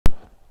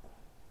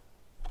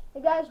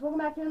Hey guys, welcome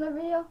back to another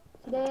video.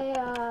 Today,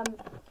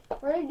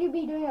 we're going to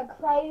be doing a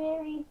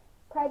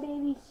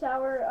Crybaby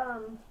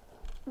Sour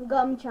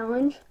gum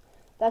challenge.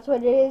 That's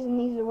what it is, and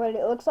these are what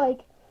it looks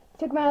like.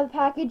 Took them out of the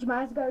package.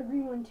 Mine's got a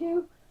green one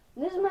too.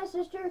 And this is my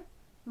sister,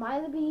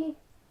 Myla B.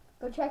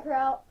 Go check her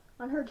out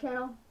on her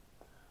channel.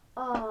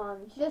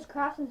 She does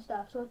crafts and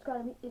stuff, so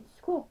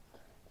it's cool.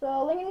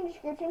 So link in the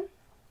description.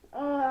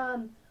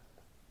 And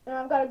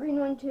I've got a green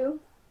one too.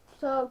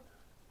 So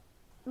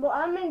what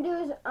I'm gonna do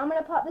is I'm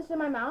gonna pop this in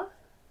my mouth.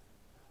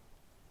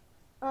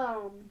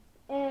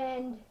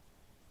 And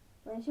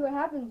we're gonna see what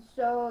happens.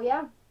 So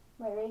yeah.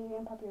 Wait, ready? You're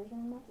gonna pop yours in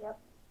your mouth? Yep.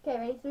 Okay,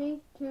 ready?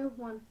 3, 2,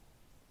 1.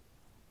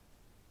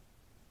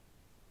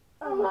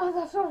 Oh no,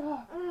 that's so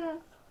hot.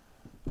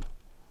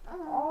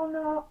 Oh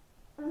no.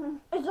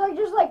 It's like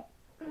just like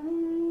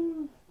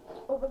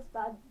Oh, that's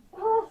bad.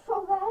 oh, that's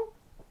so bad.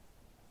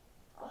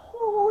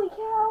 Holy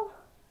cow.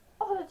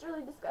 Oh, that's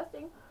really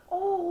disgusting.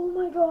 Oh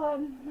my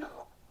god.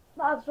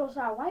 That's so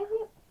sour. Why are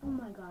we? Oh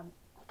my god.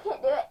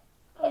 Can't do it.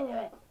 Can't do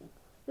it.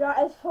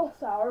 Yeah, it's so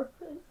sour.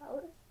 Really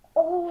sour.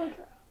 Oh my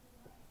god.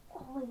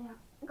 Oh yeah.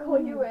 Go,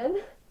 you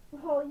win.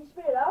 Oh, you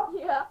spit it out?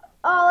 Yeah.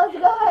 Oh, let's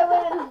go. I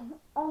win.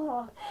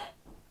 Oh.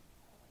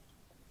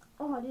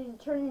 Oh, dude,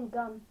 it's turning into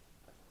gum.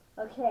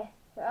 Okay.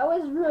 That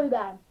was really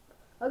bad.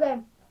 Okay.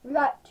 We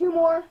got 2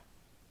 more.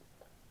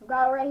 I've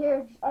got it right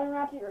here. Just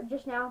unwrapped it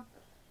just now.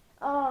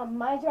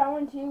 Mine's got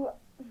one too.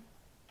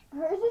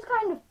 Hers is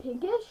kind of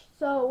pinkish,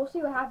 so we'll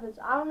see what happens.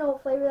 I don't know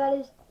what flavor that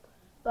is,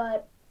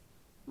 but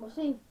we'll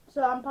see.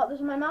 So I'm gonna pop this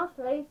in my mouth.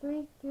 Ready?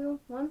 3, 2,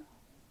 1.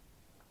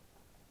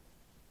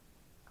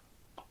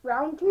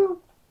 Round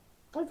 2.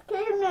 It's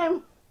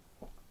caveman.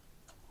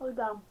 Hold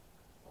on.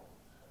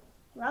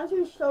 Round 2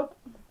 is so.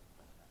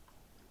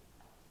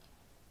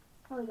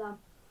 Hold on.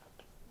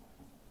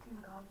 Oh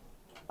my god.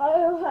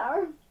 Oh, it's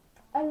sour.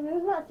 And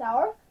it's not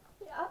sour.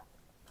 Yeah.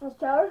 It's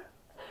sour.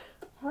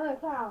 Holy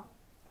cow.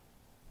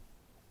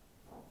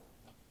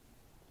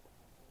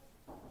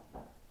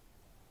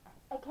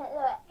 I can't do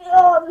it.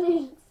 Oh,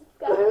 please.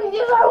 Disgusting.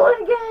 Yes, I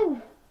won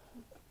again.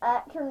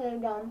 Turn it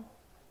again.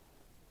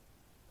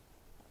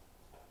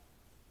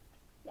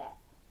 Yeah.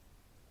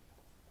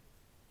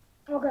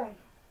 Okay.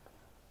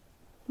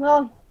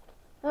 Well,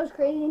 that was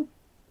crazy.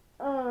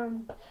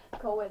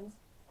 Cole wins.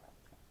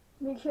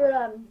 Make sure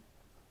to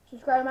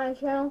subscribe to my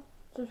channel.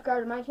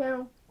 Subscribe to my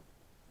channel.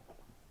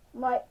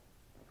 Like,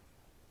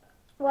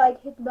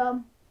 hit the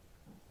bell.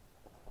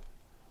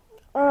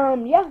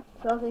 Yeah.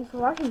 So thanks for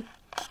watching.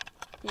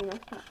 See you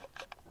next time.